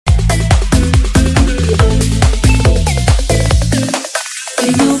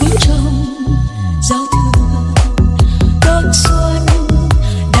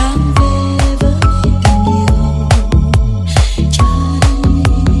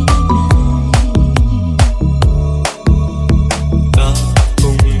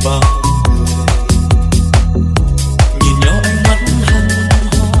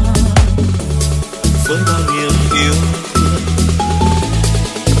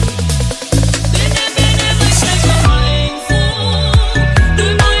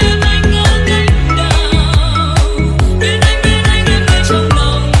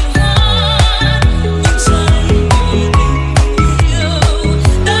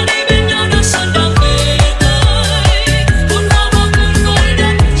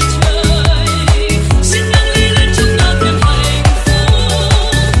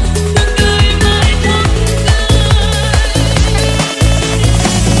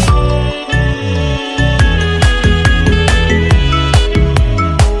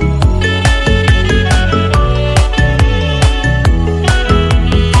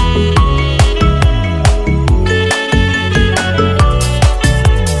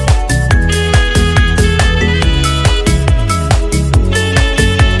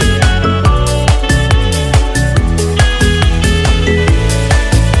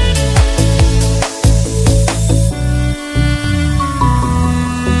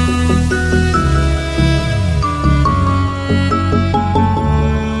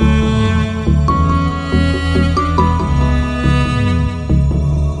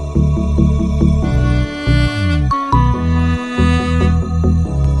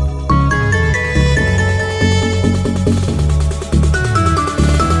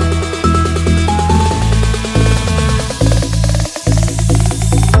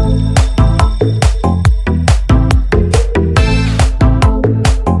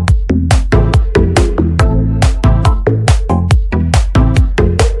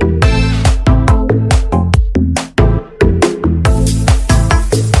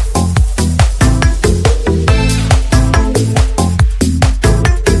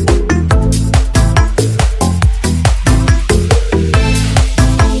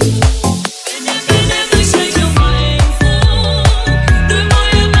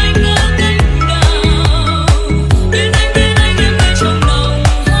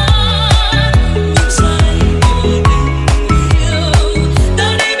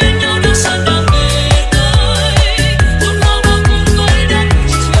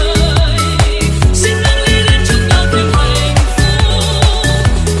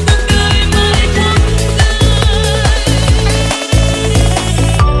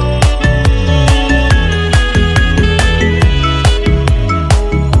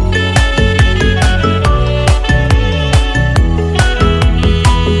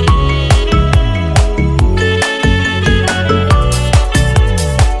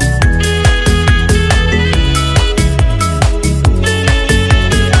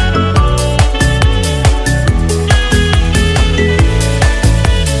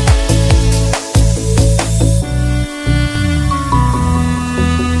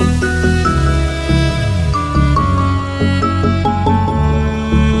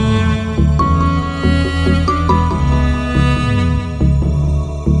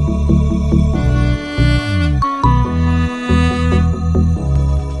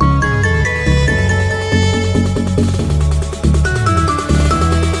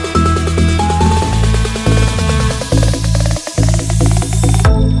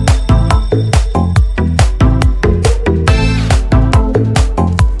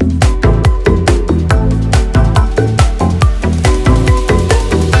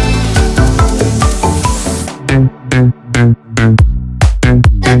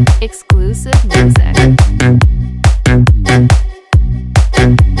Exclusive music.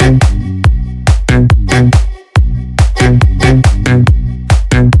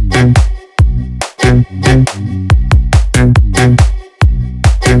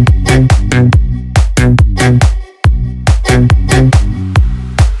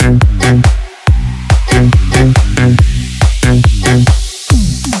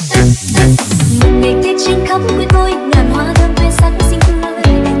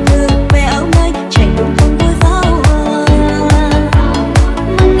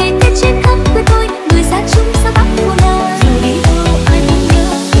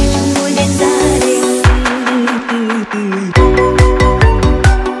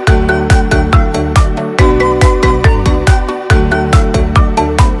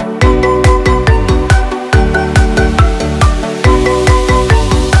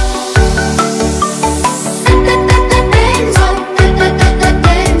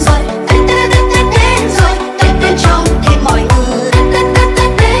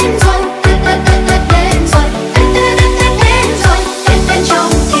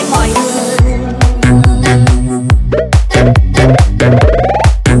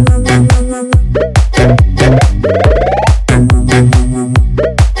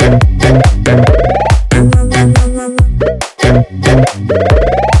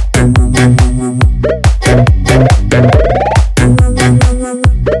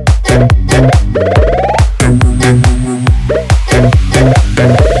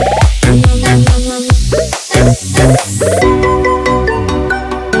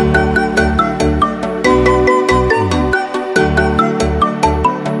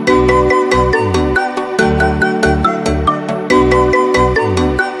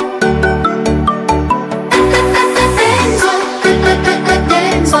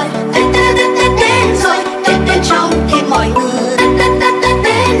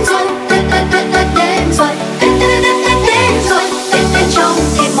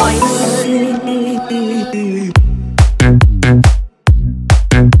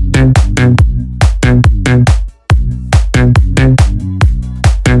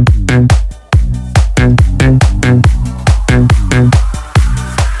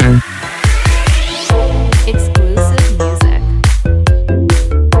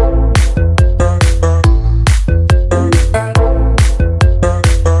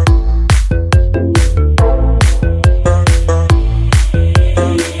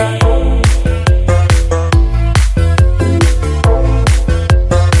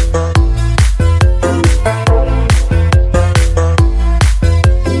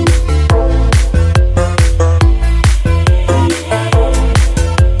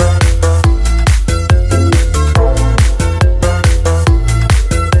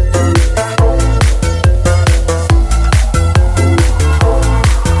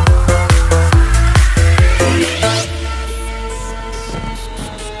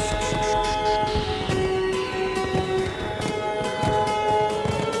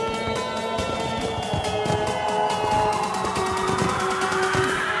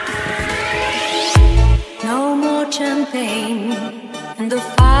 Now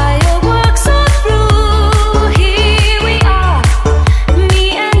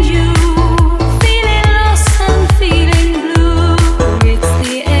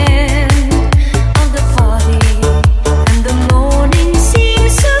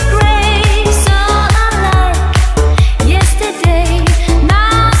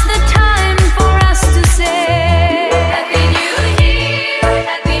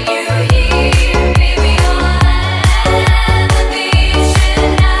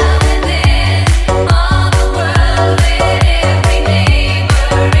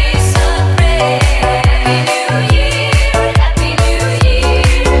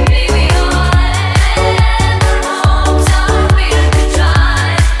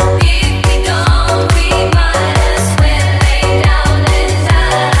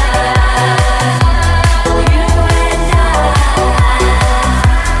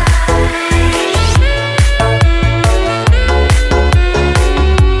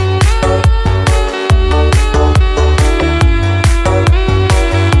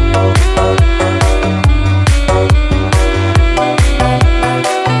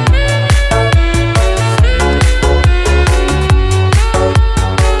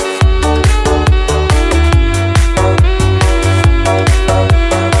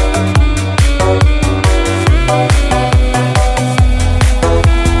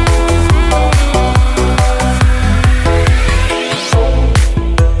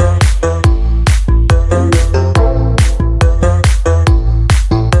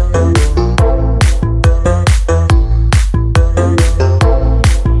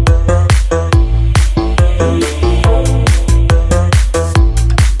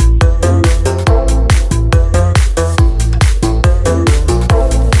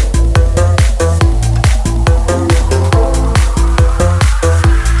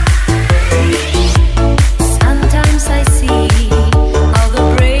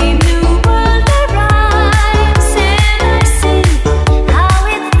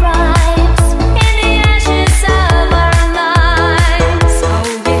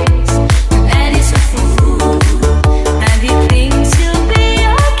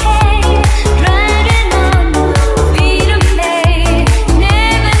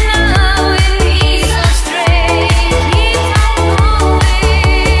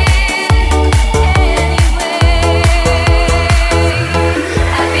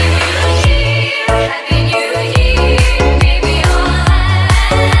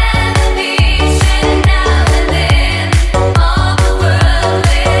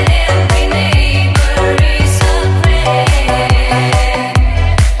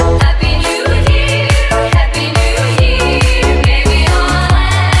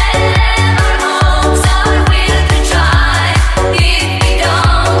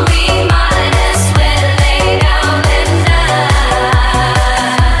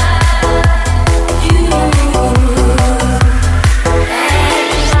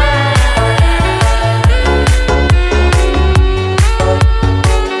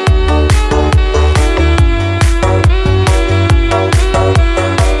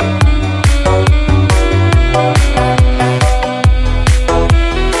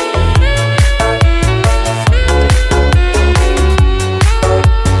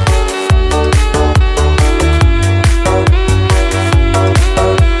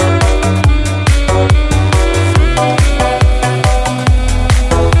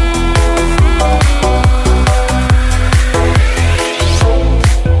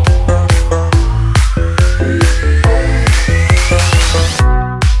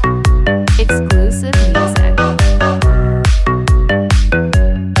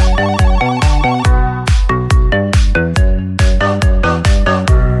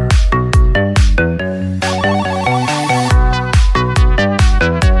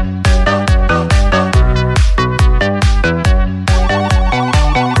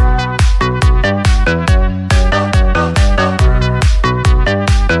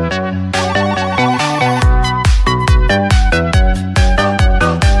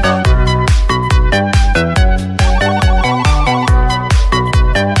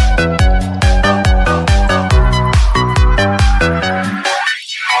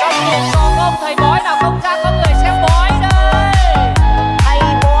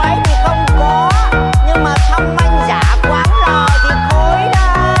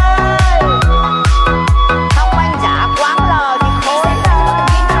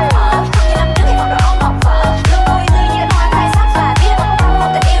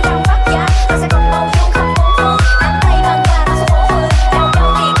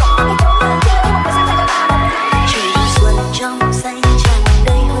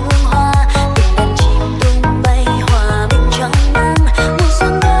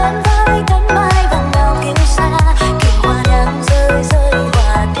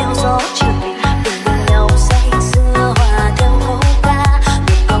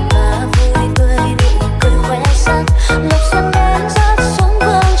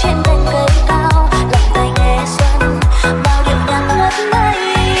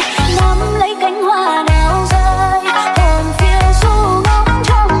Hồn phiêu du ngóng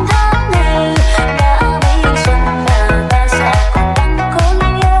trong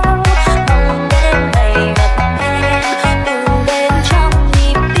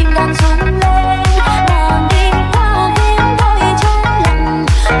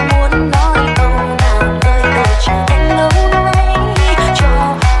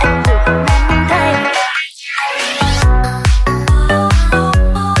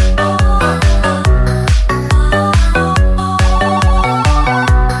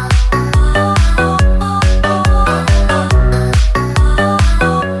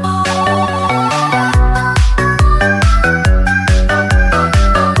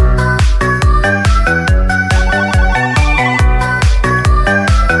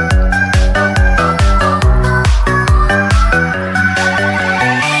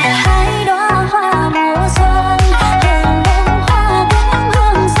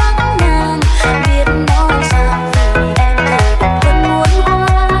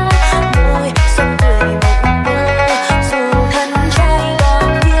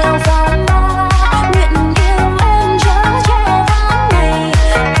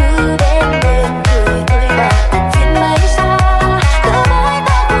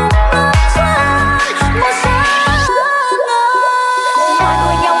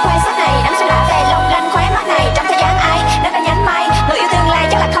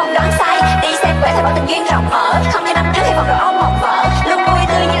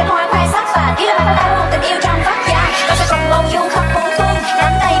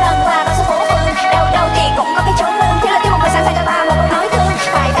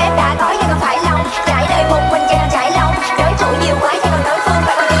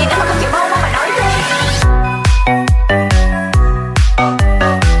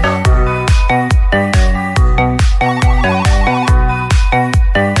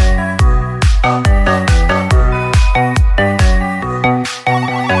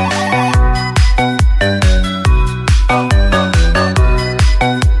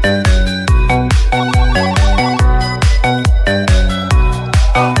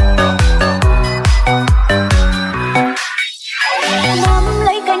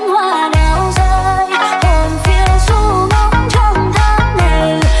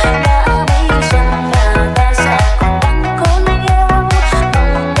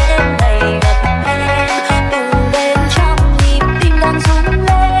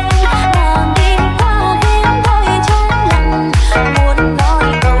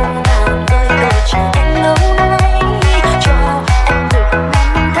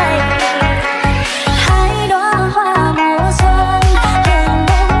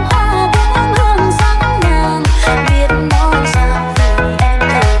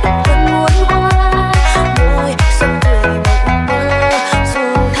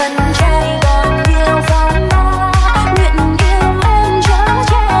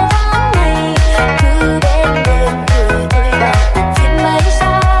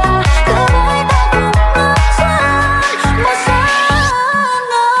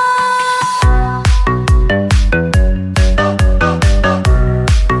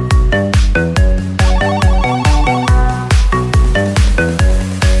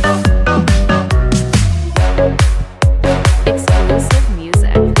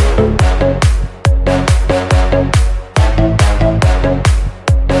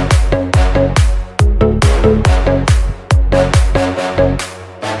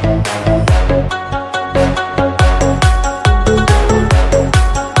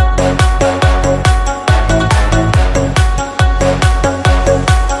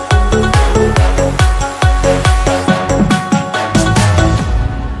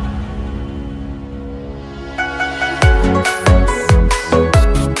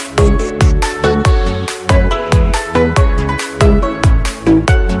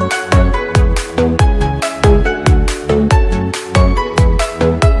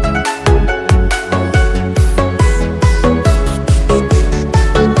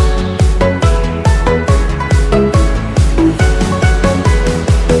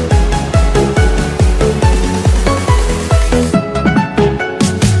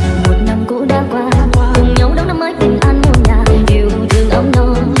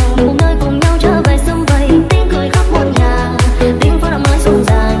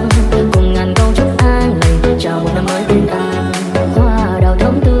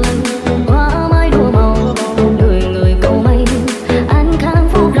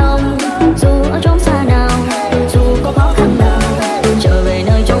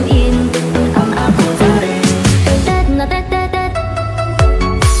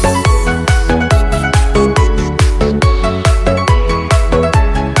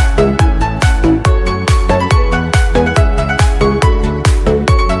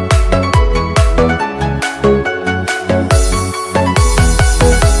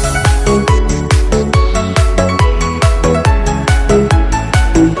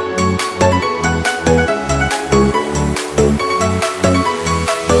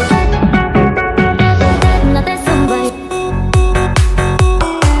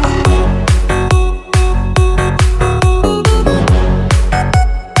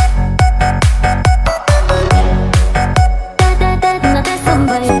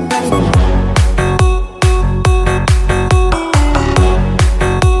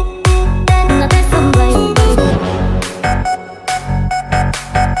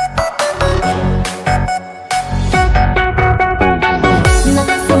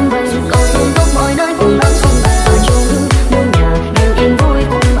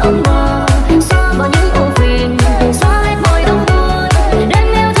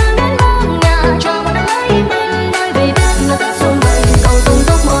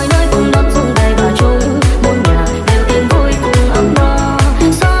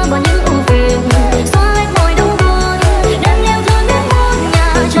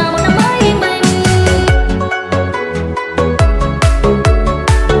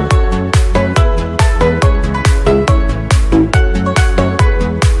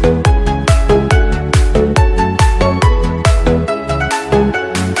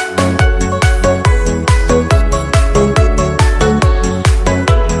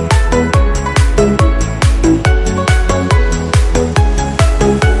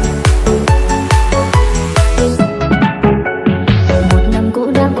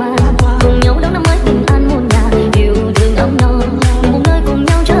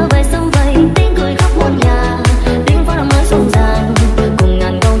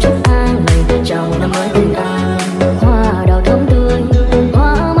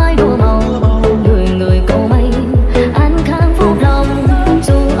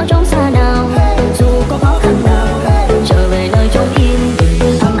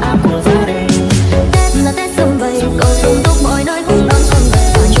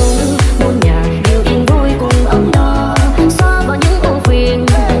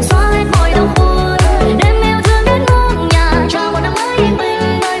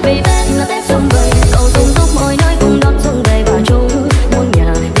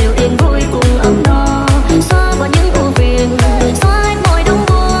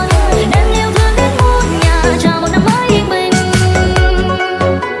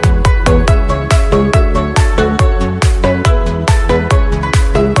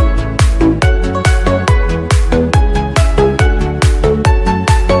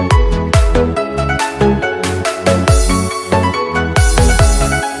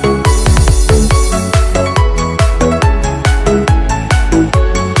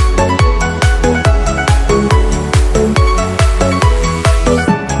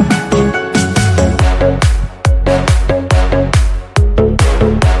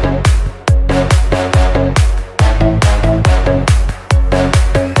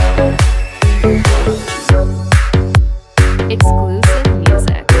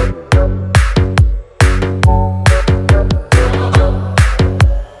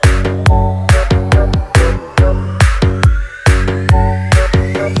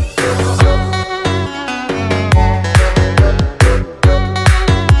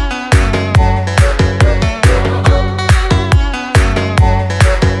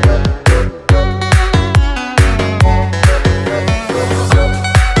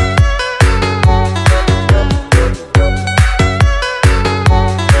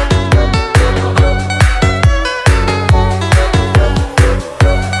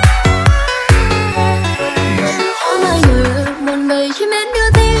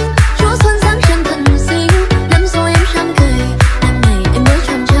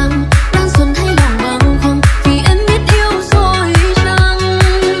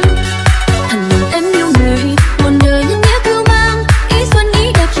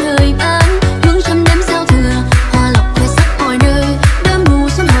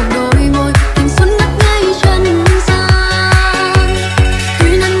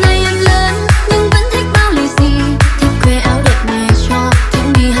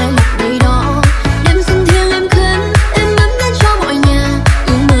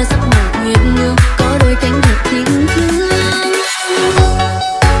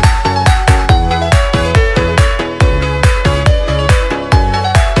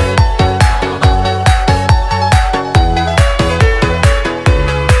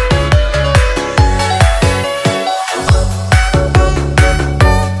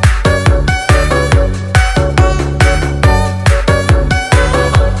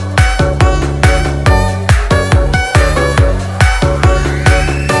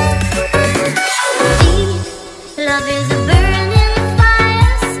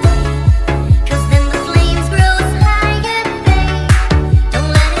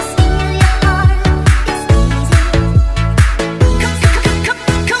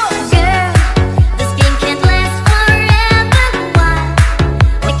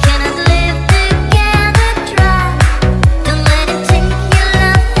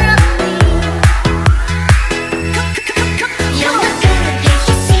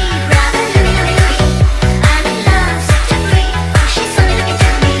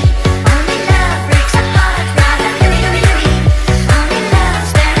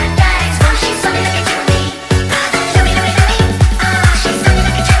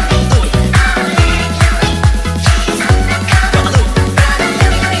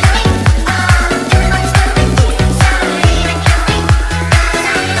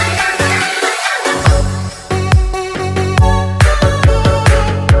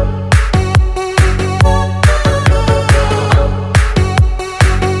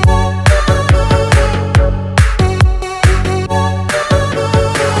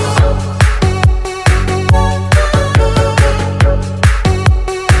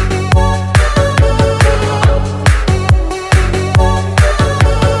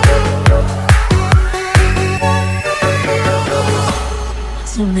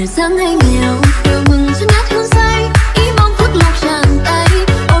sáng hay nghèo đều mừng xuân ngát hương say, ý mong phút lộc tràn tay,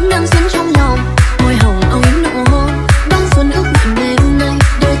 ôm năm xuân trong lòng, môi hồng âu yếm nụ hôn, ban xuân ước nguyện đêm nay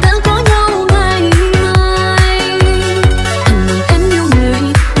đời ta có nhau ngày mai. Thầm mừng em yêu người,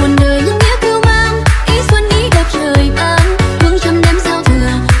 muôn đời nhân nghĩa kêu mang, ý xuân ý đẹp trời ban, hương trăm đêm giao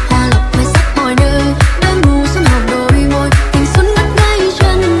thừa, hoa lộc khoe sắc mọi nơi, đêm mù xuân hồng đôi môi, tình xuân ngất ngây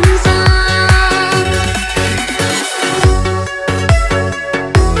trần gian.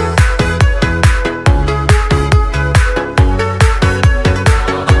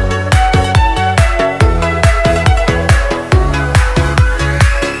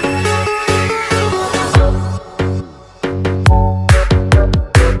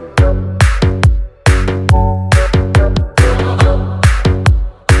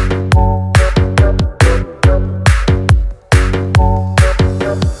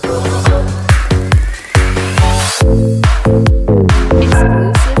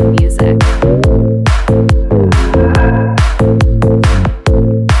 Exclusive music.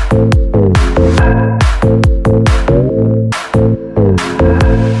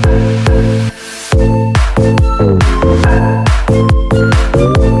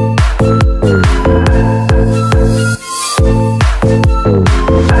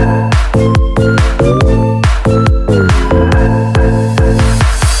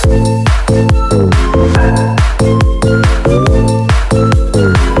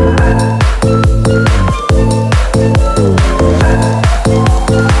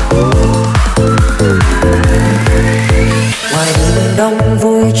 Ngoài đường đông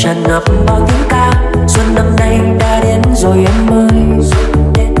vui tràn ngập bao tiếng ca, xuân năm nay đã đến rồi em ơi.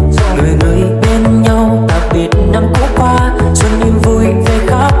 Người người bên nhau tạm biệt năm cũ qua, xuân niềm vui về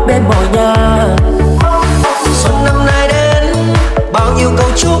khắp bên mọi nhà. Xuân năm nay đến bao nhiêu câu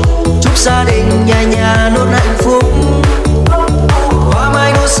chúc, chúc gia đình nhà nhà luôn hạnh phúc. Hoa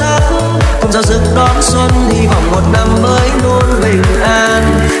mai nụ sắc cùng giao rực đón xuân, hy vọng một năm mới luôn bình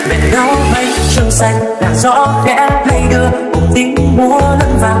an. Bên nhau mây trường xanh đàn gió khẽ lay đưa, cùng tiếng múa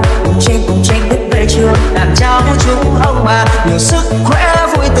lẫn vàng, cùng tranh biết về trường. Đàn trao chúng ông bà nhiều sức khỏe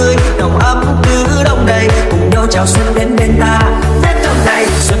vui tươi, đồng ấm cứ đông đầy, cùng nhau chào xuân đến bên ta. Tết năm nay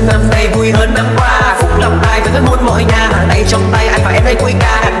xuân năm nay vui hơn năm qua, phúc lòng tay với muôn mọi nhà, tay trong tay anh và em đây vui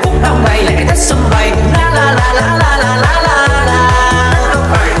ca, hạnh phúc đông đầy lại Tết xuân vầy. La la la la la la la la la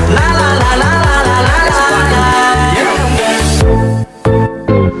la la la la la la la la.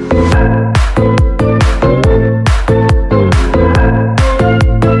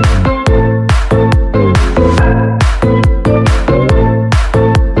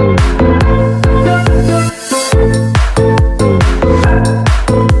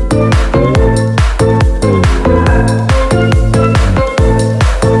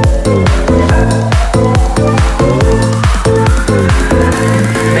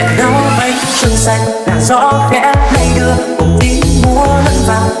 Bên nhau mây trường xanh đàn gió khẽ lay đưa, cùng tiếng múa lẫn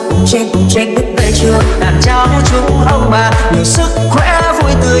vàng, cùng tranh biết về trường. Đàn trao chúng ông bà nhiều sức khỏe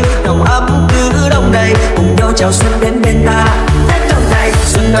vui tươi, đồng ấm cứ đông đầy, cùng nhau chào xuân đến bên ta. Tết năm nay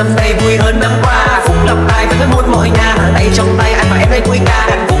xuân năm nay vui hơn năm qua, phúc lòng tay với muôn mọi nhà, tay trong tay anh và em đây vui ca,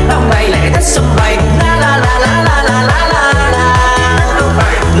 hạnh phúc đông đầy lại Tết xuân vầy. La la la la la la la la la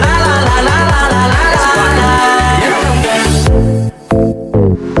la la la la la la la.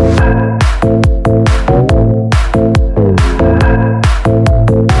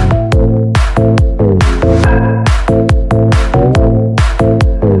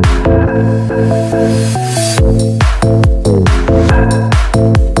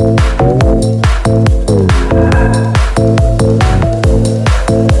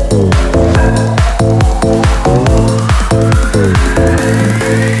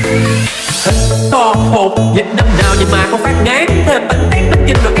 To hồn dịch năm nào nhưng mà không phát ngán, thêm bánh tét bánh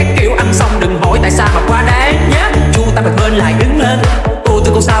kinh rồi các kiểu, ăn xong đừng hỏi tại sao mà quá đáng nhé. Chu ta bật bên lại đứng lên, cô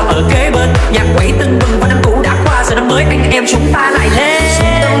tư cô sao ở kế bên, nhạc quẩy tưng bừng và năm cũ đã qua, giờ năm mới anh em chúng ta lại lên.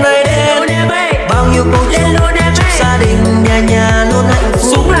 Xuân năm nay đến bao nhiêu câu chúc, chúc gia đình nhà nhà luôn hạnh phúc.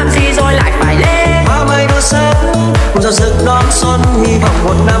 Xuống làm gì rồi lại phải lên, Hoa mai nụ sắc cùng giao rực đón xuân, hy vọng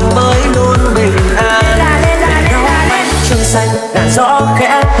một năm mới luôn bình an. trường xanh đàn gió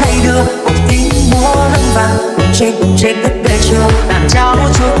khẽ lay đưa, cùng tiếng múa lẫn vàng, cùng tranh biết về trường. Đàn trao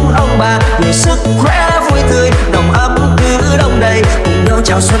chúng ông bà nhiều sức khỏe vui tươi, đồng ấm cứ đông đầy, cùng nhau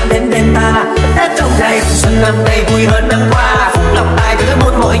chào xuân đến bên ta. Tết trong đây xuân năm nay vui hơn năm qua, phúc lòng tay với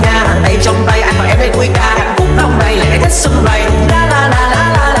muôn mọi nhà, tay trong tay anh và em đây vui ca, hạnh phúc đông đầy lại Tết xuân vầy. La la la la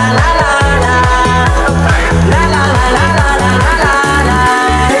la la la la la la la la la la la la la.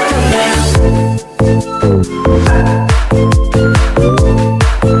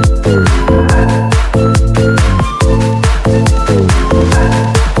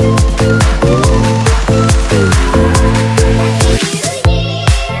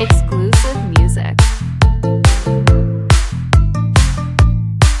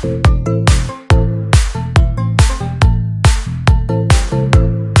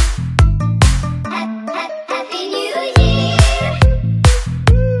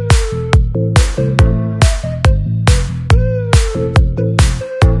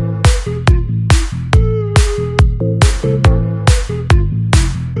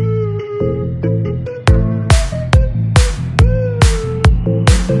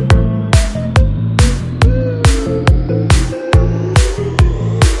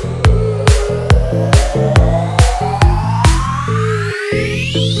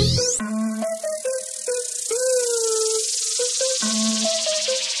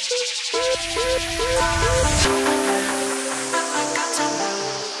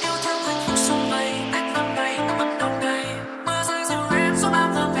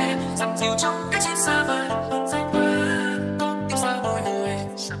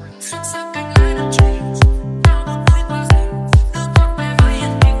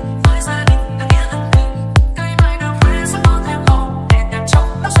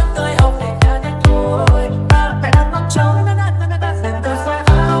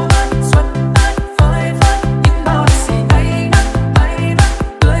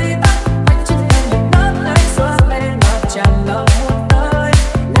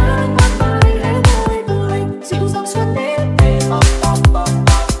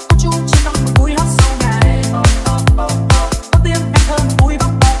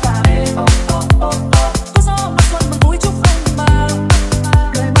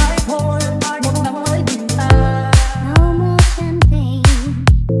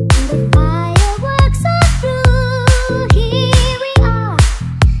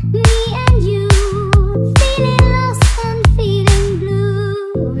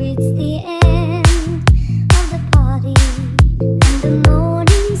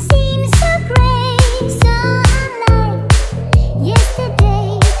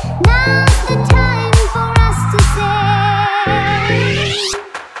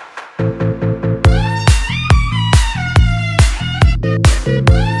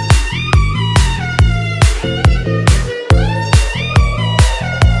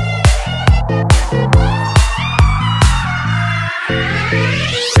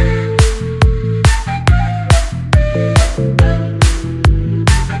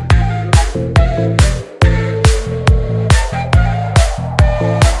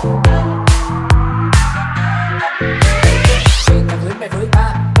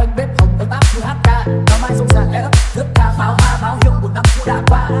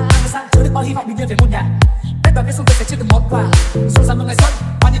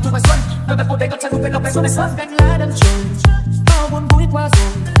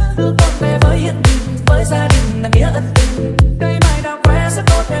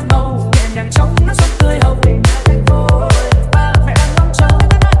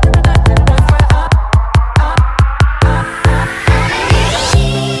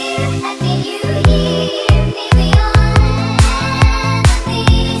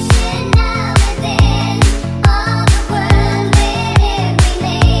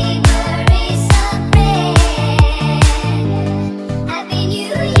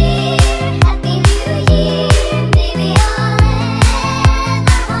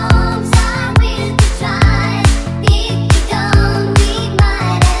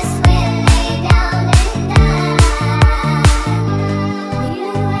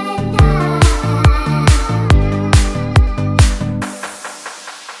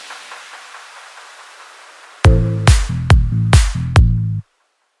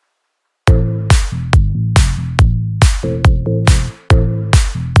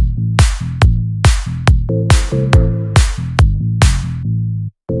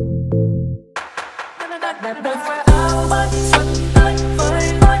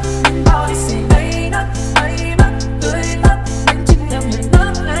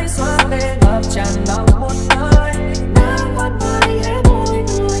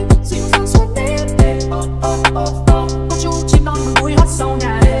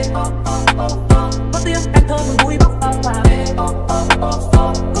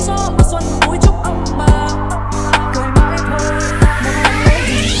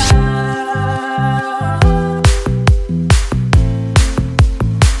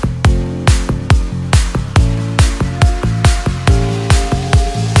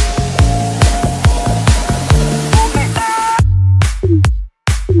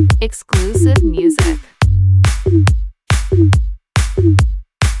 Exclusive music.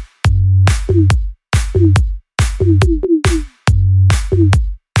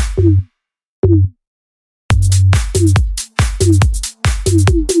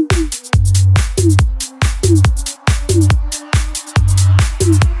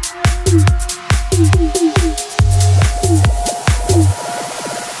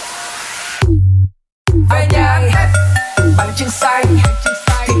 Về nhà Tết bằng chân xanh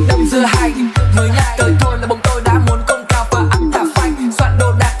thịt đông dưa hành người nhà tới thôn là bông tôi đã muốn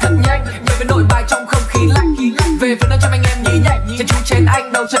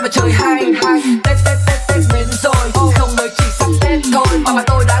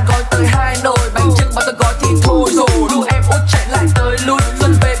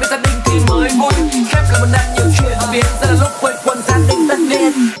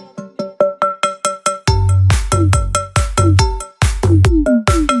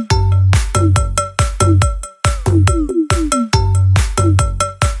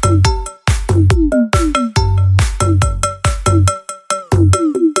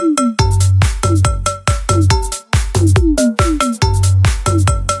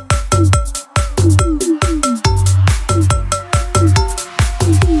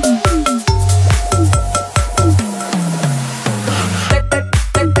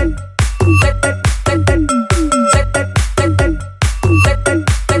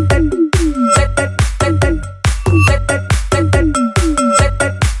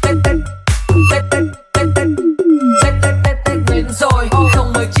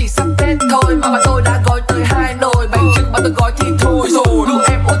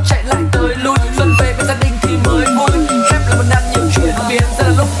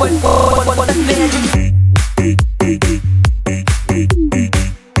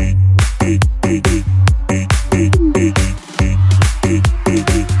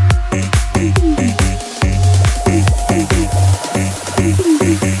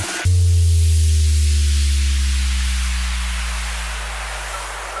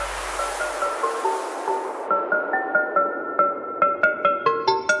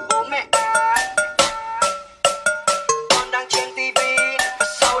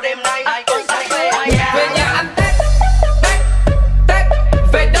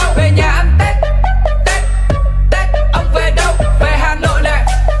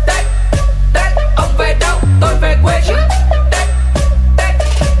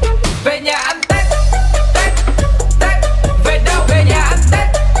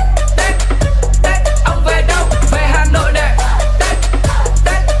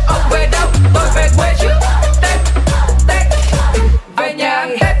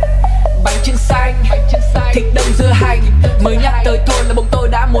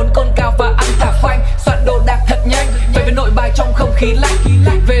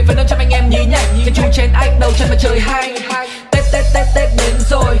bên anh đầu chân mà trời hay. Tết Tết Tết Tết đến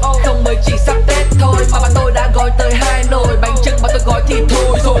rồi, không mới chỉ sắp Tết thôi mà bạn tôi đã gói tới 2 nồi bánh chưng mà tôi gói thì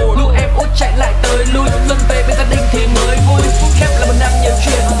thôi rồi. Lũ em út chạy lại tới lui, xuân về bên gia đình thì mới vui. Khép là một năm nhiều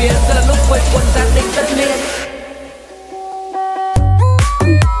chuyển biến, giờ là lúc quây quần gia đình tất niên.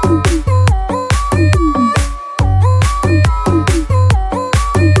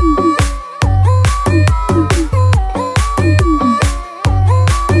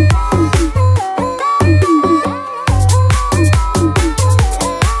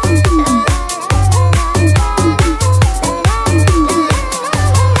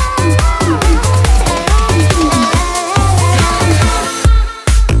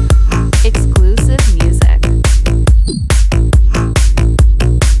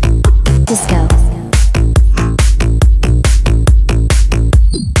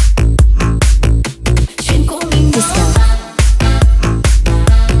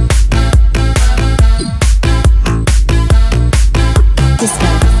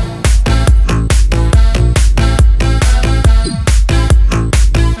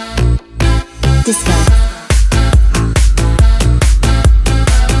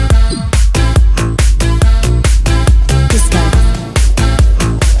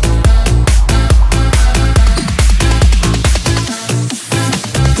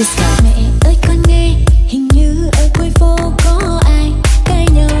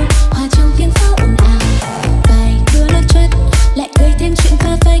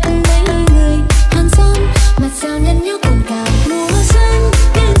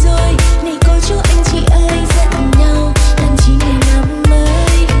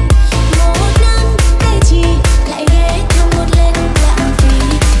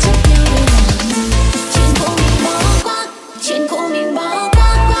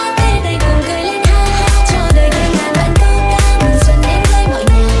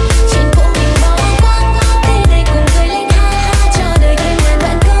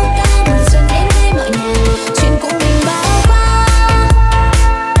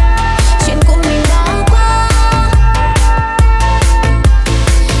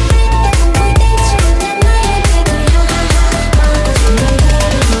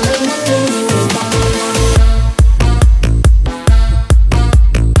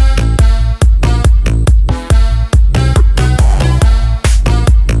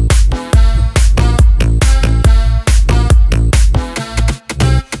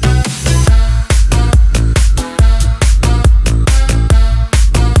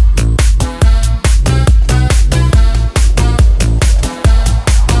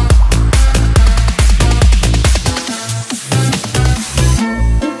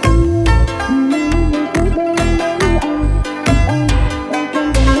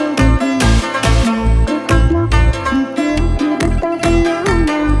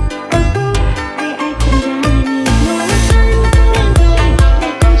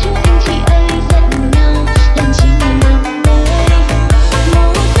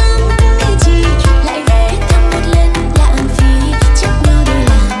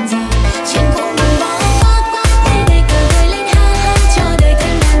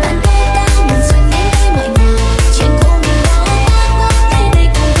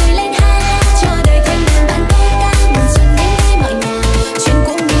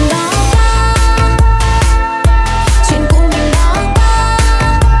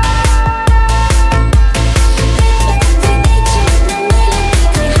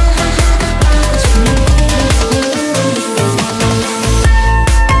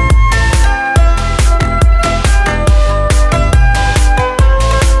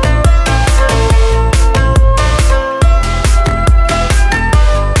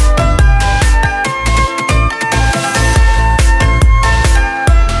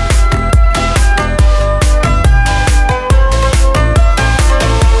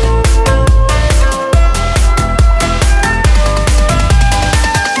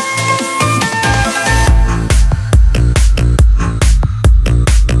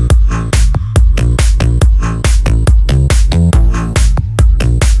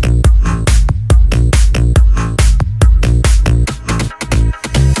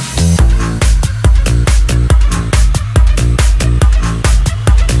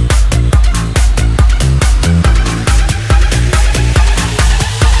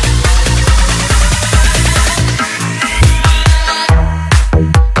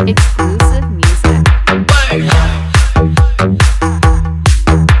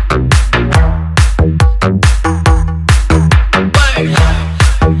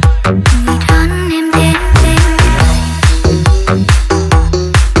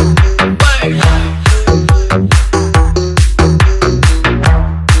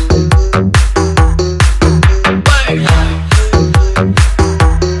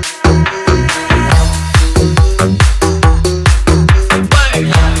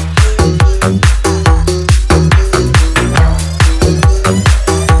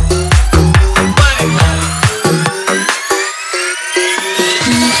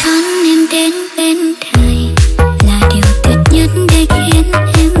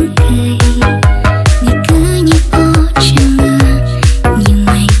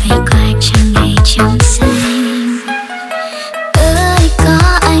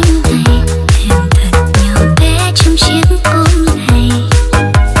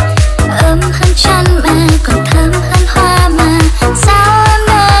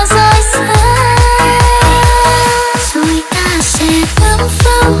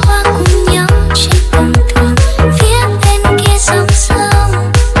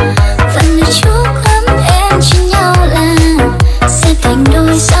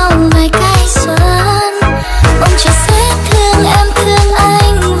 sau vài cái xuân. Ông trời sẽ thương em thương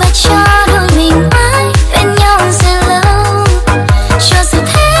anh và cho đôi mình mãi bên nhau dài lâu. Cho dù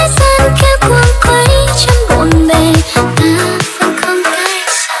thế gian kia cuốn quay trăm bộn bề, ta vẫn không cách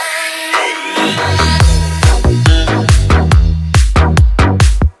xa.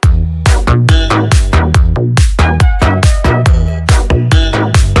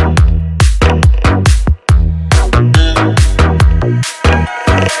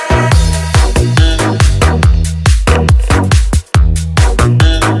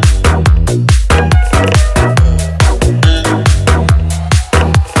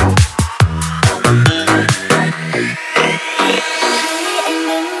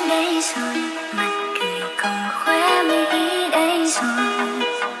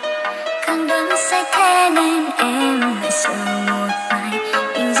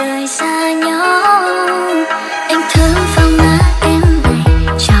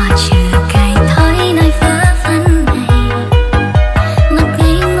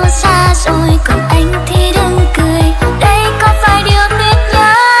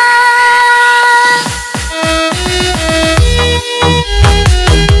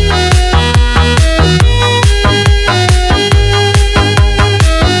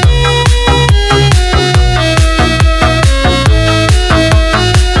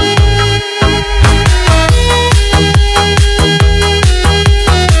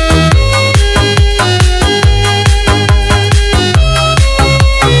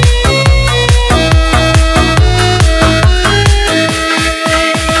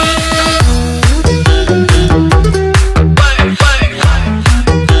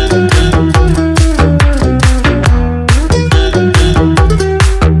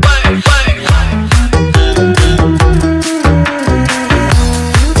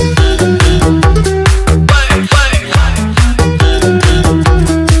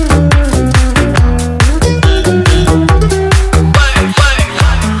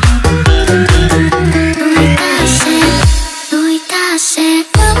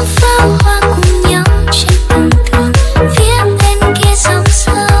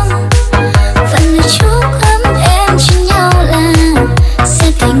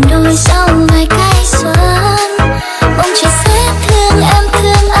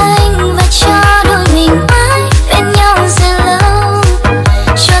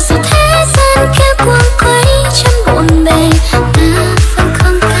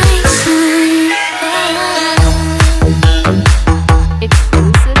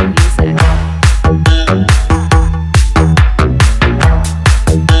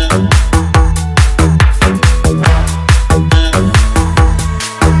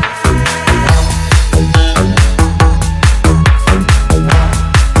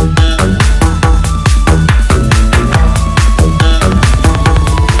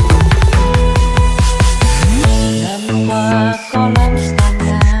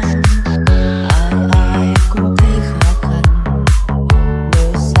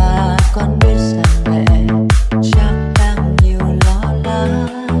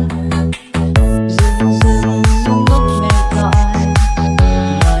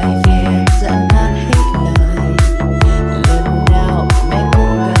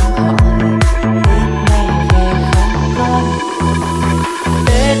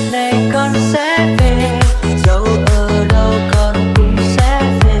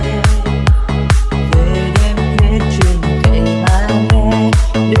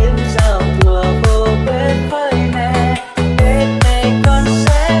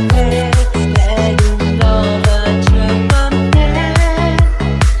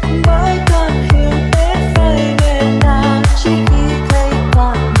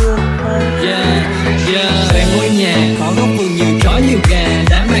 Nhà có góc vườn nhiều chó nhiều gà,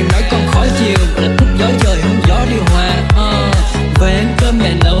 đã mang nói con khó chiều.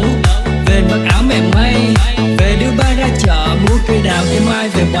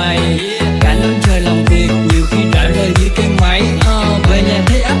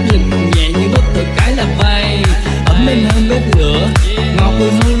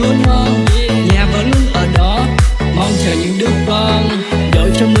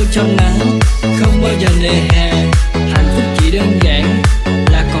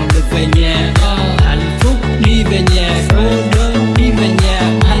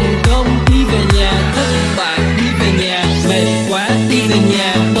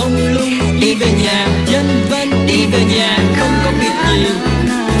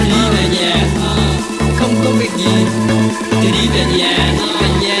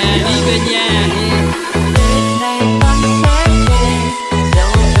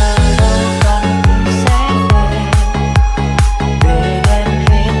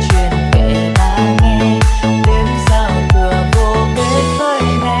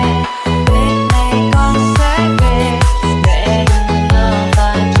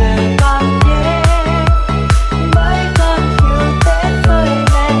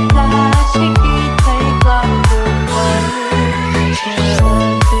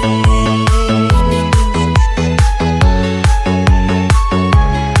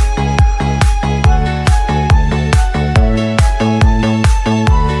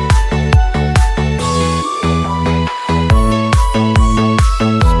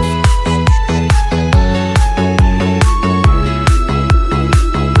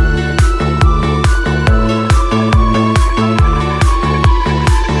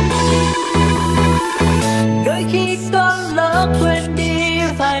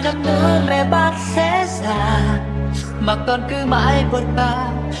 hứa mẹ bác sẽ già, mà con cứ mãi buồn bã,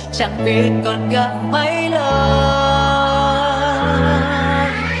 chẳng biết con gạt mấy lời.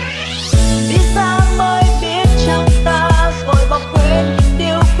 Đi xa mới biết trong ta vội bỏ quên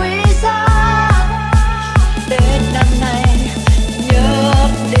điều quý giá. Tết năm nay nhất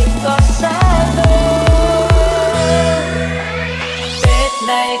định con sẽ về, Tết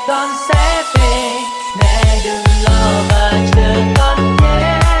này con sẽ về, mẹ đừng lo mà chờ con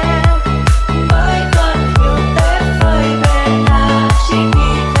nhé. Mới con hiểu Tết vơi về là chỉ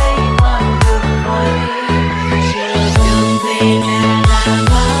nghĩ thấy con đường quay, chờ đường về nhà là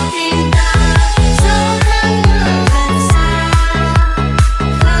bao tin ta, gió hát mưa gần xa,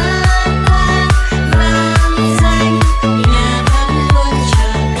 hát vang vang danh nhà vẫn luôn chờ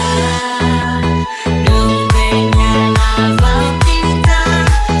ta. Đường về nhà là bao tin ta,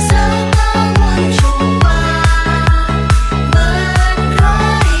 gió có muôn trùng qua, vẫn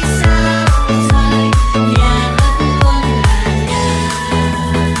khói sao rơi, nhà vẫn luôn là nhà.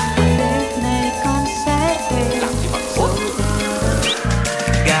 Tết này con sẽ về.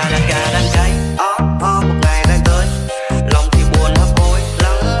 Gà đang cháy, một ngày đang tới. Lòng thì buồn hấp hối,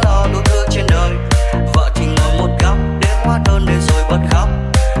 lắng lo đủ thứ trên đời. Vợ thì ngồi một góc, đếm hóa đơn để rồi bật khóc.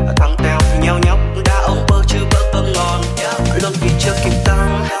 Thằng Tèo thì nheo nhóc, đá ông bơ chứ bơ cơm ngon. Lương thì chưa kịp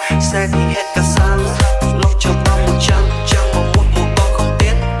tăng, xe thì hết cả xăng. Mong chờ bao một trăng mong một mùa con không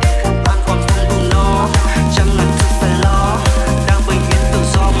tiếc. Ăn còn không đủ no, trăm ngàn thứ phải lo. Đang bình yên tự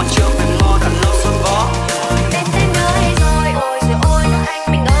do mà chưa phải mò đã lâu sớm có. Tết đến nơi rồi, ôi rồi ôi các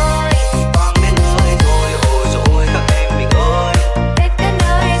anh mình ơi. Vang đến nơi rồi, ôi rồi ôi các em mình ơi. Tết đến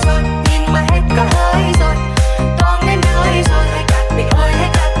nơi rồi, nhìn mà hết cả hơi rồi. Toang đến nơi rồi, hãy các mình ơi, hãy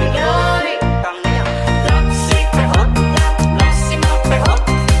các mình ơi. Tăng nhẹ. Love ship phải hot, love ship up phải hot.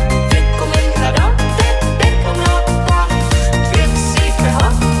 Việc của mình là đón Tết, Tết không lo toang. Việc ship phải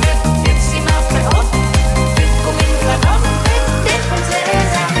hot, việc ship up phải hot. Việc của mình là đón Tết, Tết không dễ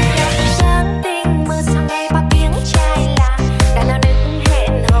dàng. Sáng tinh mưa sau ngày ba tiếng trai làng, đã nào đứng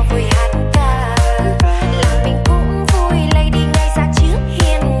hẹn hò vui hát ca. Làng mình cũng vui lây đi ngay ra trước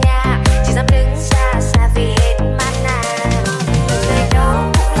hiên nhà, chỉ dám đứng xa xa vì hết mát nàng. Ngày đó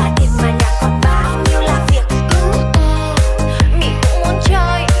cũng là tiệc mà nhà còn bao nhiêu là việc. Mình cũng muốn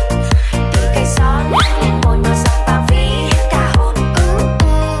chơi từ cây son lên ngồi mở rộng bao ví cả hồn.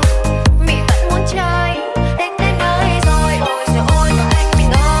 Mình vẫn muốn chơi. Tết đến nơi rồi, ôi rồi ôi các anh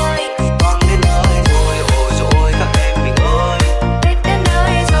mình ơi. Vang đến nơi rồi, ôi rồi ôi các em mình ơi. Tết đến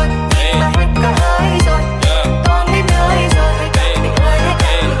nơi rồi, nhìn mà hết cả hơi rồi. Toang đến nơi rồi, hãy các mình ơi, hãy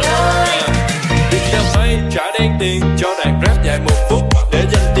các mình ơi. Đi theo máy trả đen tiền cho đoạn rap dài 1 phút, để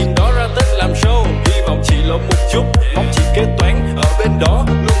dành tiền đó ra Tết làm show. Hy vọng chị lỗ một chút, mong chị kế toán ở bên đó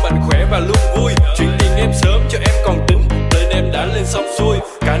luôn mạnh khỏe và luôn vui. Chuyện tiền em sớm cho em còn tính, tên em đã lên xong xuôi.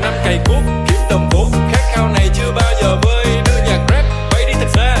 Cả năm cày cuốc kiếm đồng vốn, khát khao này chưa bao giờ vơi. Đưa nhạc rap bay đi thật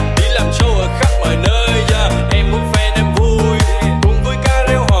xa, đi làm show ở khắp mọi nơi. Em muốn fan em vui, cùng với ca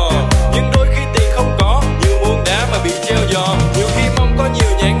reo hò. Nhưng đôi khi tiền không có, như muôn đá mà bị treo giò. Nhiều khi mong có nhiều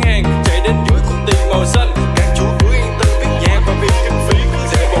nhãn hàng chạy đến dưới cùng tiền màu xanh. Các chú cứ yên tâm viết nhạc và việc kinh phí cứ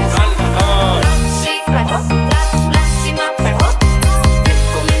dễ một anh. Love ship phải hot, love ship up phải hot. Việc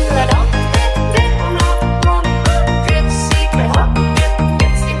của mình là đón Tết, Tết không lo toang. Việc ship phải hot, việc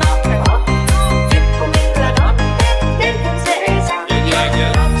ship up phải hot.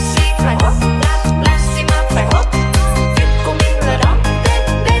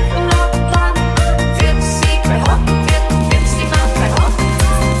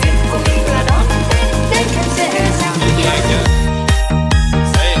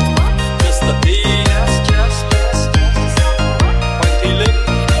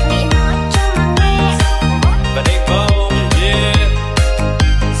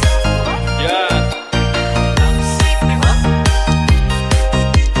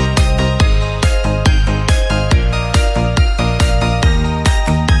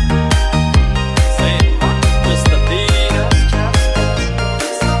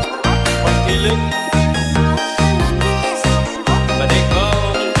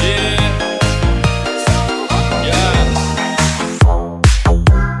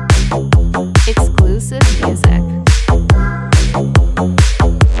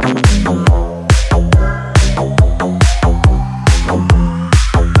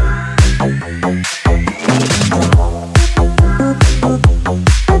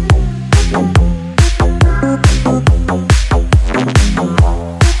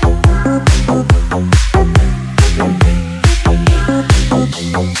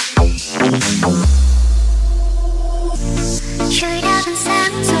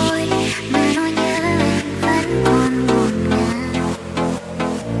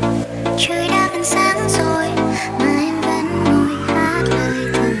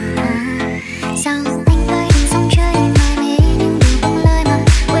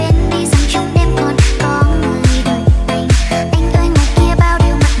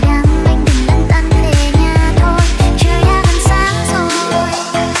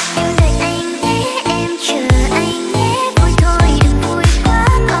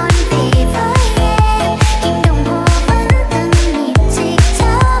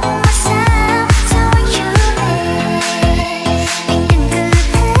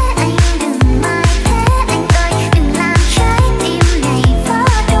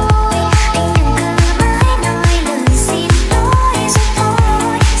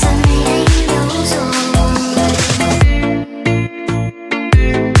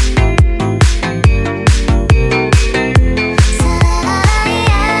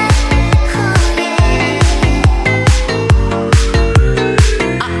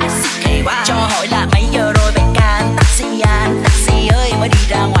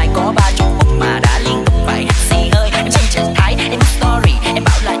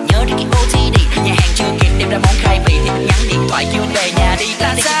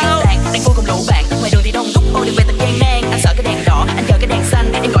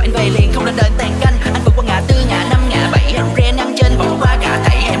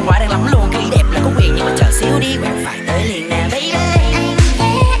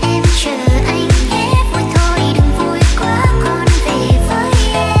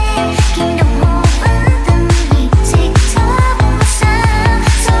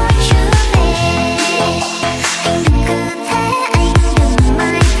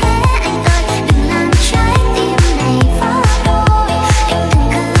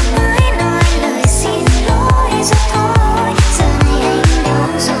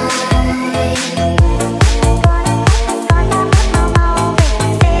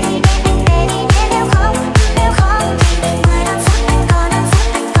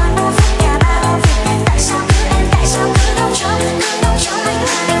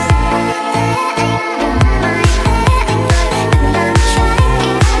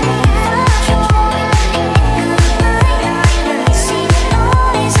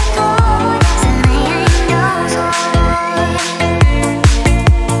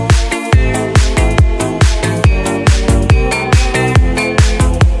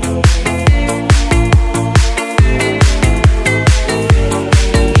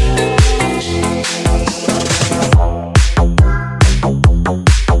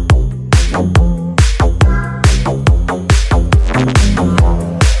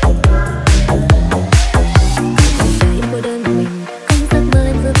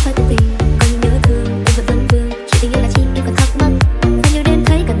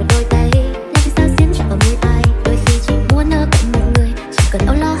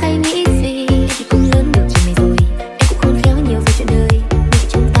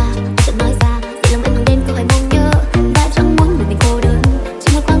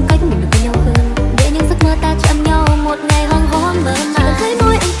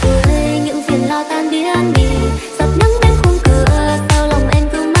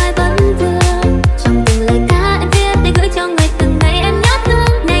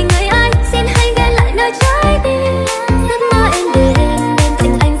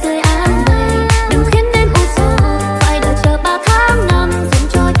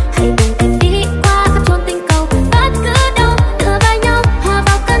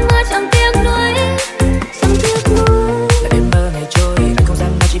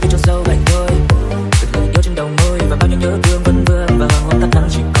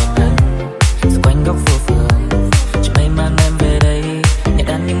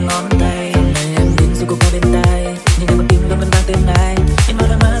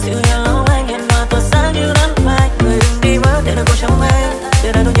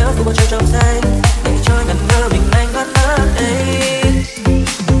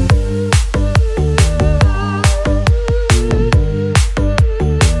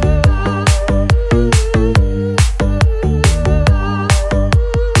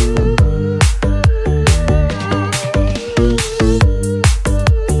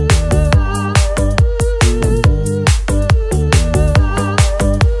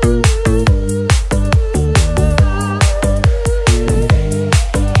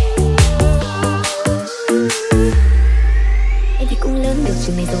 được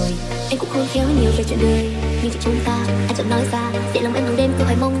chừng này rồi. Em cũng khôn khéo nhiều về chuyện đời, nhưng chuyện chúng ta anh chẳng nói ra. Để lòng em từng đêm cứ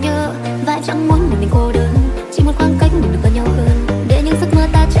phải mong nhớ, và em chẳng muốn mình cô đơn. Chỉ muốn khoảng cách mình được gần nhau hơn, để những giấc mơ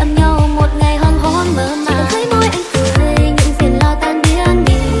ta chạm nhau một ngày hoàng hôn mơ màng. Chỉ cần thấy môi anh cười, những phiền lo tan biến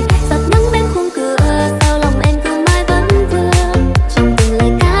đi. Giọt nắng bên khung cửa, sao lòng em cứ mãi vẫn vương. Trong từng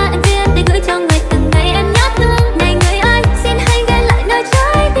lời ca em viết để gửi cho người từng ngày em nhớ thương. Này người ơi, xin hãy ghé lại nơi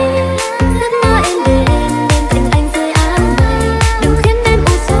trái tim. Giấc mơ em đến bên cạnh anh dưới áng mây. Đừng khiến em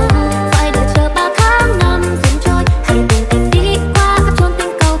u sầu, phải đợi chờ bao tháng năm dần trôi. Hãy cùng anh đi qua các chốn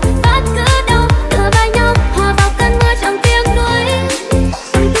tình cầu, bất cứ đâu tựa vai nhau, hòa vào cơn mưa trong tiếng nuối.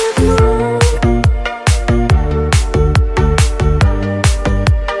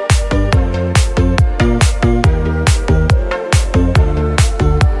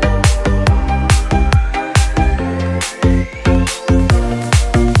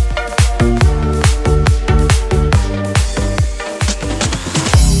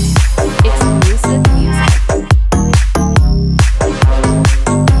 Exclusive music.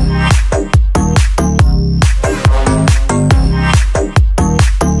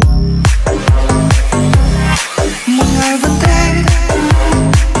 Một ngày vẫn thế,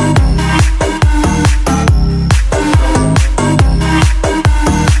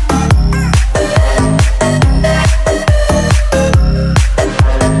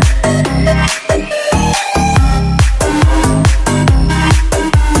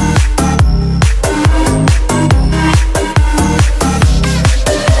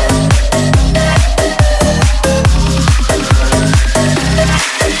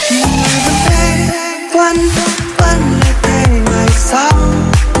 vẫn là thế ngày sau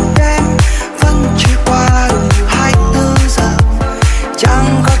đêm vẫn trôi qua đủ 24 giờ,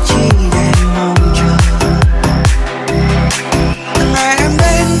 chẳng có chi để mong chờ. Từng ngày em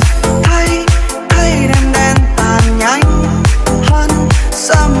đến thấy đêm đen tàn nhanh hơn,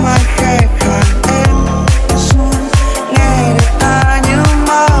 sớm mai khẽ khàng em xuống nghe được ta như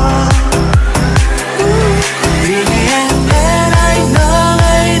mơ. Vì ngày em đến anh nỡ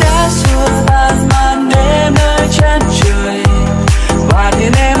ấy đã xua tan màn đêm nơi chân trời, và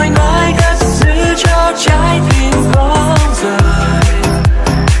đến em anh mãi cất giữ cho trái tim không rời.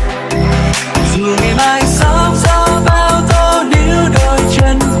 Dù ngày mai sóng gió bao tố níu đôi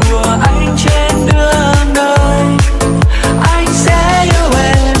chân của anh trên đường đời, anh sẽ yêu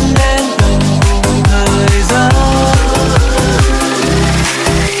em đến tận cùng thời gian.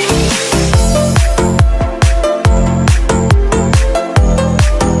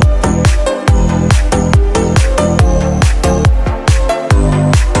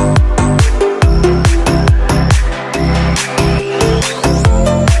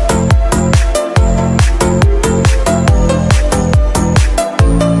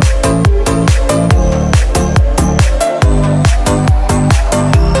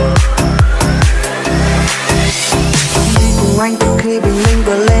 Cùng anh từ khi bình minh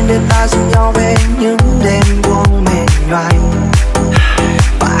vừa lên để ta dắt nhau về những đêm buông mệt nhoài.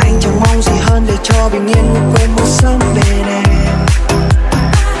 Và anh chẳng mong gì hơn để cho bình yên ngủ quên một sớm bên em.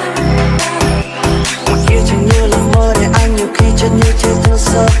 Mà kia chẳng như là mơ để anh nhiều khi chân như chưa thơ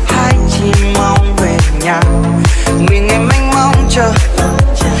sơ. Hãy chỉ mong về nhà, nguyện em anh mong chờ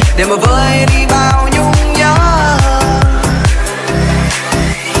để mà vơi đi bao nhung nhớ.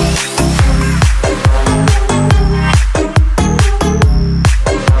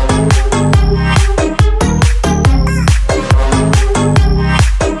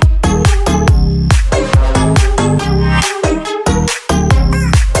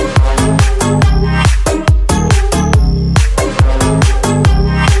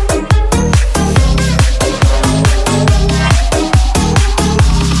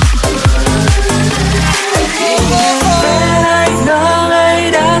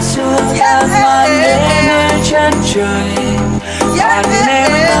 Trời và đến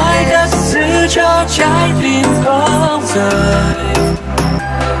em mãi cất giữ cho trái tim không rời.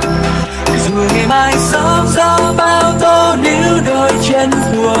 Dù ngày mai sóng gió bao tố níu đôi chân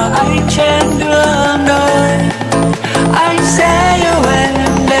của anh trên đường đời, anh sẽ yêu em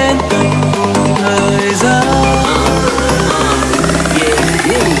đến tận cùng thời gian.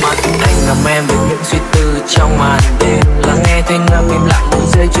 Mắt anh làm em về những suy tư trong màn đêm, lắng nghe thanh âm im lặng mỗi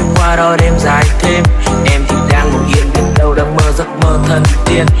giây trôi qua đó đêm dài thêm. Em thì đang ngồi yên bên đâu đang mơ giấc mơ thần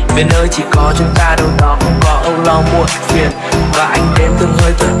tiên, về nơi chỉ có chúng ta đâu đó không có âu lo muộn phiền. Và anh đến từng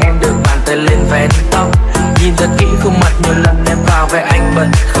hơi thở em được bàn tay lên vén tóc, nhìn thật kỹ khuôn mặt nhiều lần em vào về anh bật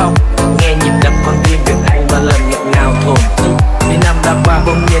khóc. Nghe nhịp đập con tim việc anh bao lần nghẹn ngào thổn thức. Những năm đã qua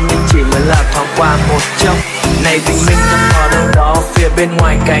bỗng nhiên nhưng chỉ mới là thoáng qua một chốc. Này bình minh thăm dò đâu đó phía bên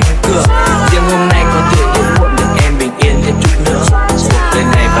ngoài cánh cửa, riêng hôm nay có thể đến muộn được em bình yên thêm chút nữa.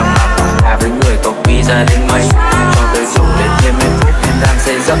 ra đến mấy, cho tới đủ để thêm em phút em đang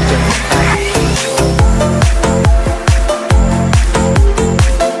xây dựng trên vòng tay.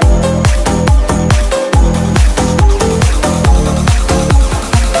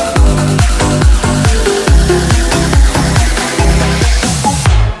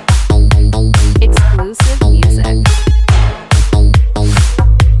 Exclusive music.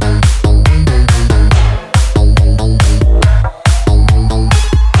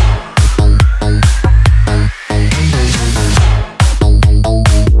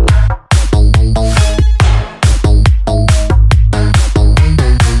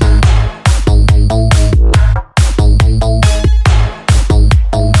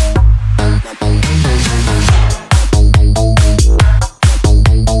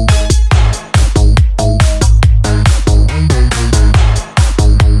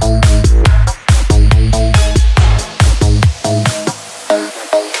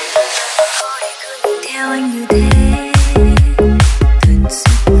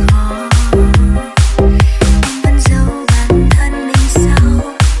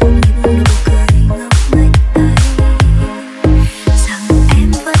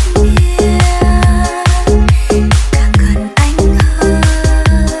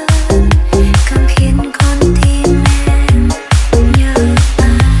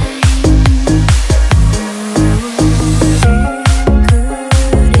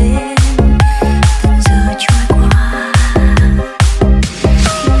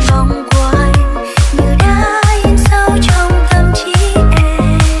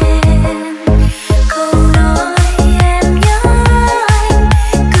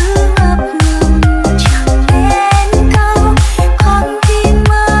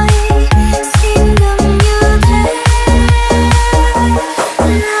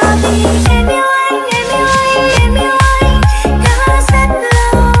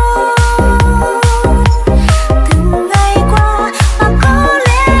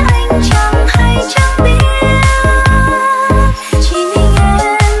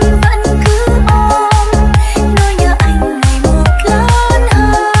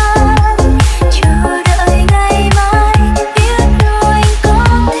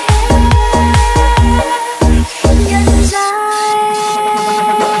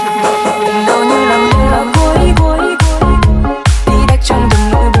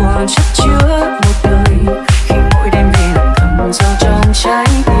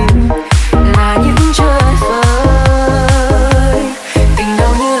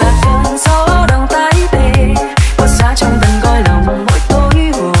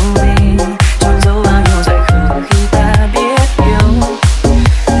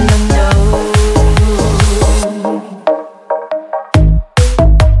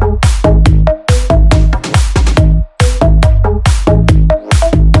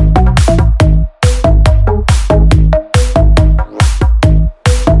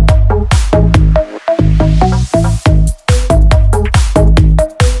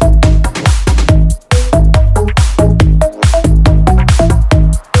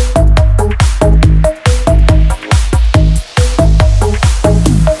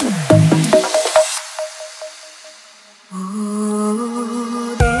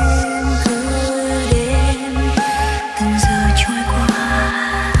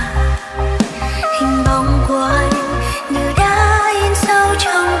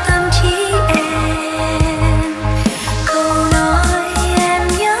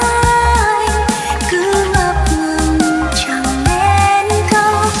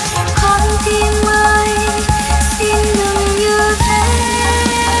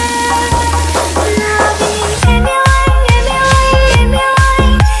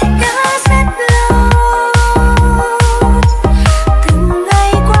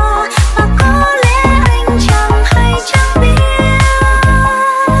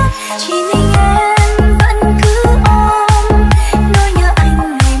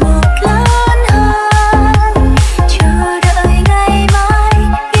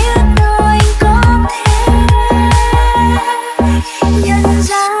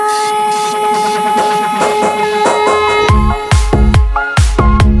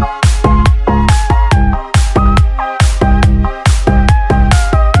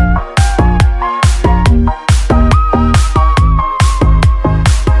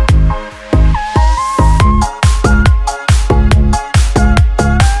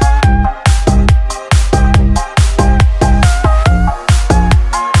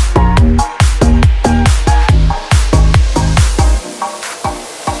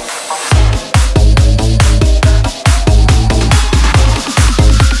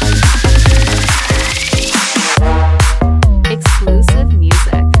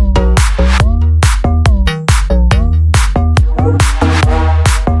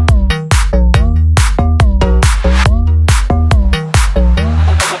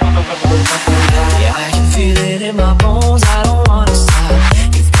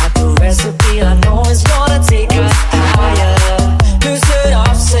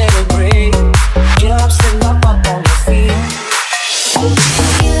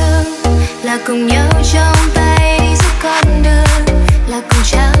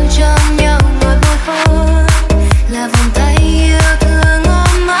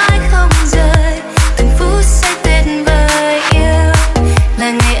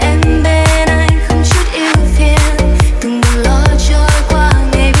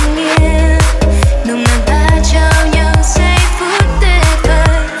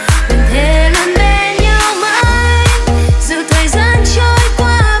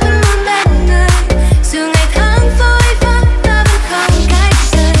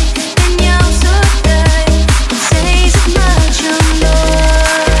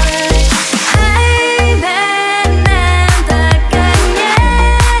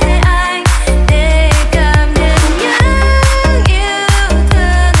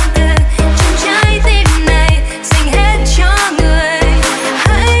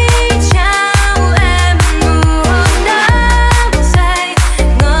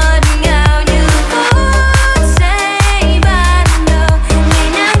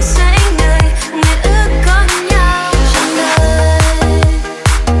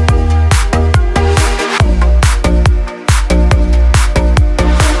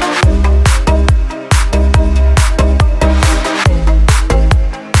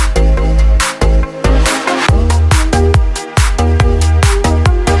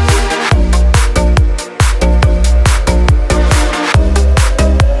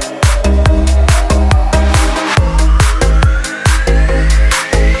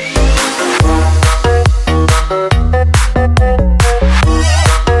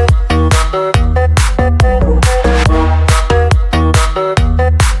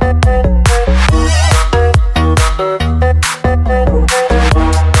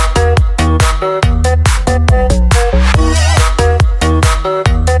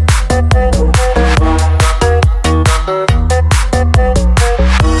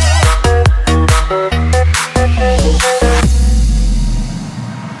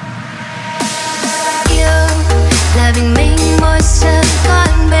 Và bình minh mỗi giờ có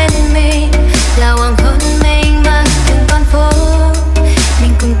anh bên mình là hoàng hôn mênh mang từng con phố.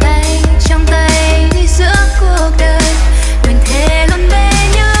 Mình cùng tay trong tay đi giữa cuộc đời, nguyện thề luôn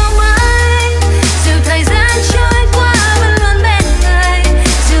bên nhau mãi. Dù thời gian trôi qua vẫn luôn bên người,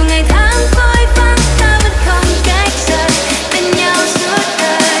 dù ngày tháng phôi phang ta vẫn không cách rời bên nhau suốt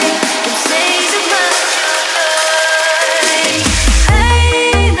đời, cùng xây giấc mơ cho đời. Hãy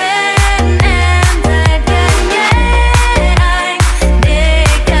bên em thật gần nhé anh, để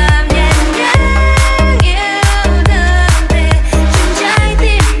cảm nhận những yêu thương về trong trái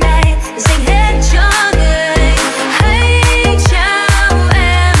tim này dành hết cho người. Hãy trao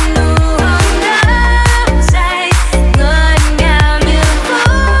em nụ hôn đắm say ngọt ngào như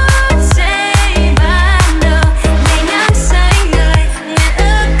phút giây ban đầu. Ngày nắng say người nguyện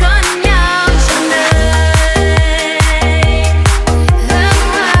ước con nhau trong đời.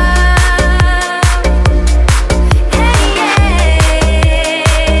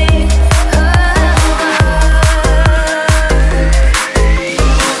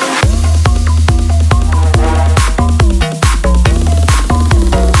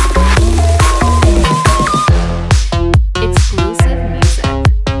 Exclusive music.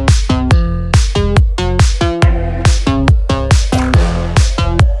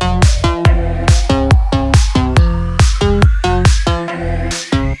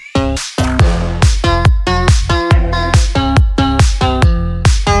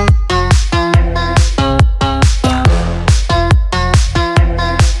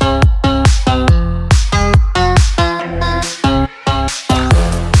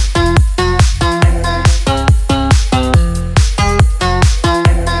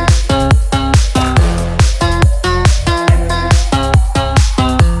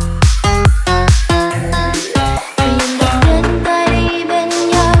 Lần đầu tiên ta đi bên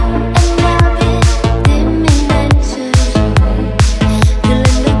nhau, anh đã biết tim mình đang chờ rồi. Từ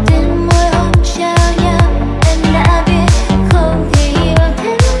lần đầu tiên môi hôn trao nhau, em đã biết không thể yêu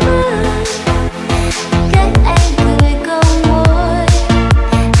thêm nữa. Cách anh cười câu môi,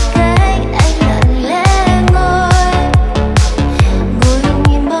 cách anh lặng lẽ ngồi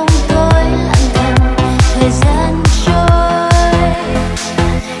nhìn bóng tối lặng thầm thời gian trôi.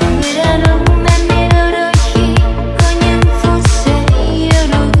 Người đàn ông em yêu đôi khi có những phút giây yêu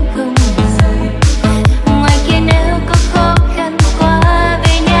đuối không rời. Ngoài kia nếu có khó khăn quá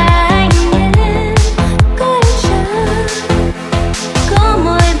về nhà anh nhé, có em chờ, có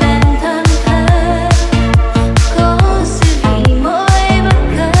môi bên thơm thơm, có sự vị môi bất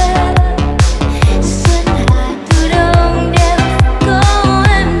ngờ. Xuân hạ thu đông đều có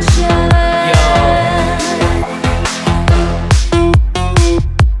em chờ.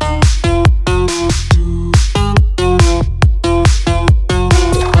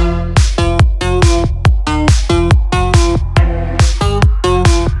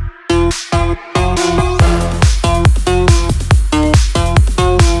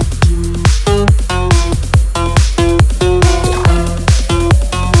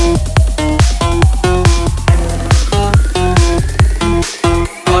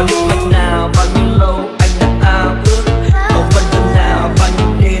 Có định mệnh nào bao nhiêu lâu anh đã ao ước, có vấn đề nào bao nhiêu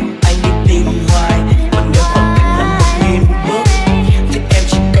đêm anh đi tìm hoài. Mà nếu khoảng cách là 1000 bước thì em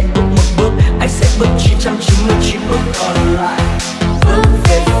chỉ cần bước một bước, anh sẽ bước 999 bước còn lại. Bước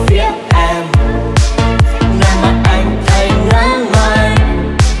về phía em, nơi mà anh thấy nắng mai,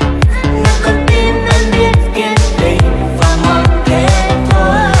 nơi con tim anh biết kiên định và mong thế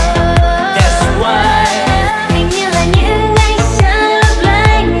thôi. That's why Hình như là những ánh sáng lấp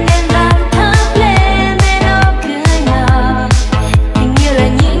lánh đèn vàng thắp lên bên ô cửa nhỏ. Hình như là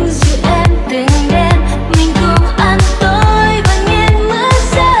những dịu em từng đêm mình cùng ăn tối và nghe mưa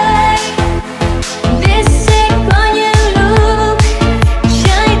rơi. Biết sẽ có những lúc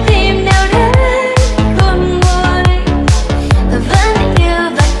trái tim đau đớn khôn nguôi, và vẫn yêu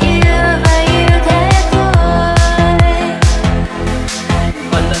và yêu và yêu thế thôi.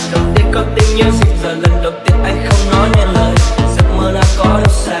 Và lần đầu tiên có tình yêu dịu dàng, lần đầu tiên anh không nói nên lời. Giấc mơ đã có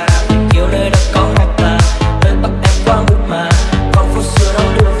đâu xa, tình yêu nơi đã có hai ta. Nơi tóc em qua mượt mà, còn phút xưa đâu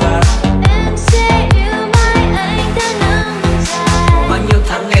đưa vào. Em sẽ yêu mãi anh theo năm dài. Bao nhiêu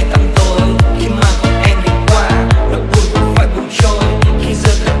tháng ngày tăm tối khi mà không em đi qua, nỗi buồn cũng phải buông trôi khi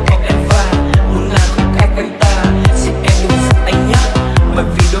giờ cần có em và muôn ngàn khúc cách anh ta. Xin em đừng giận anh nhé, bởi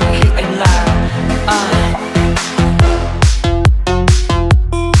vì đôi khi anh là ai.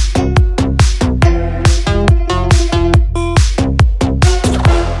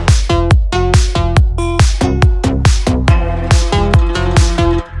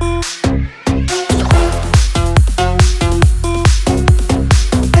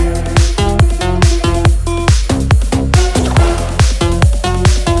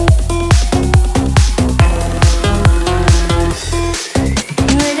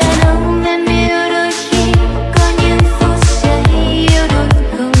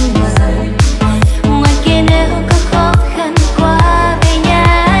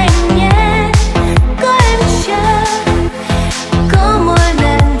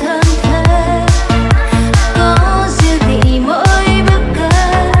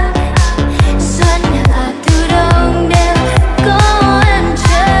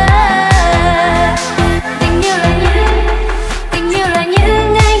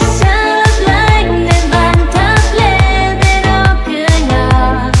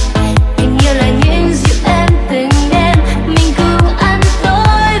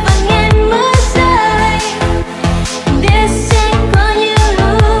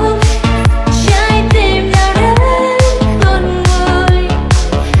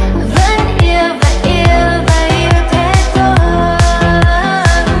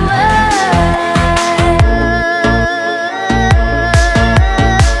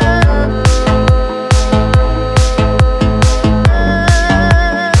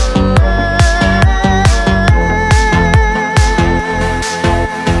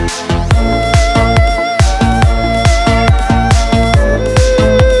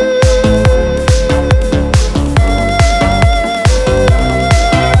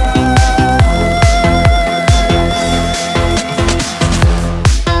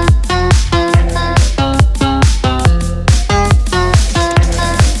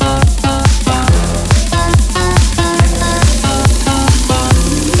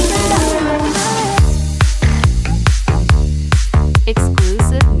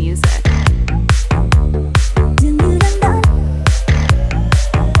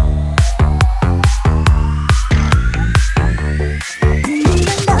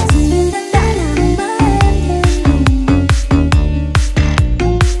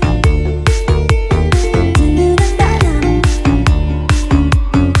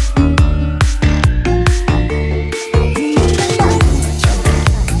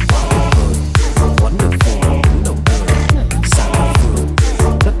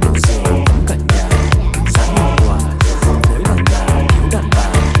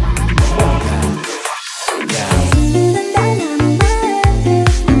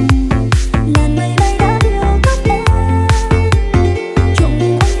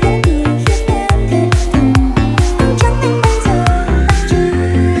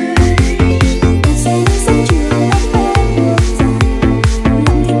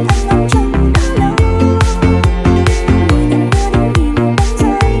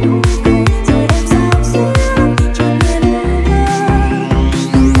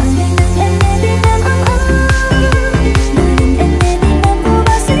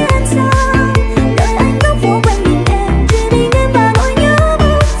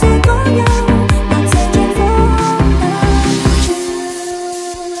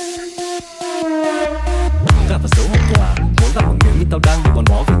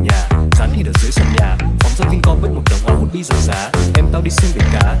 tao đi xem biển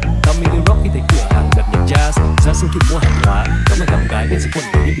cả. Tao mini rock khi thấy cửa hàng đặt nhạc jazz. Ra siêu thị mua hàng hóa, tao mà gặp gái bên dưới quần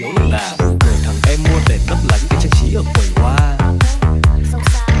đồ như biểu là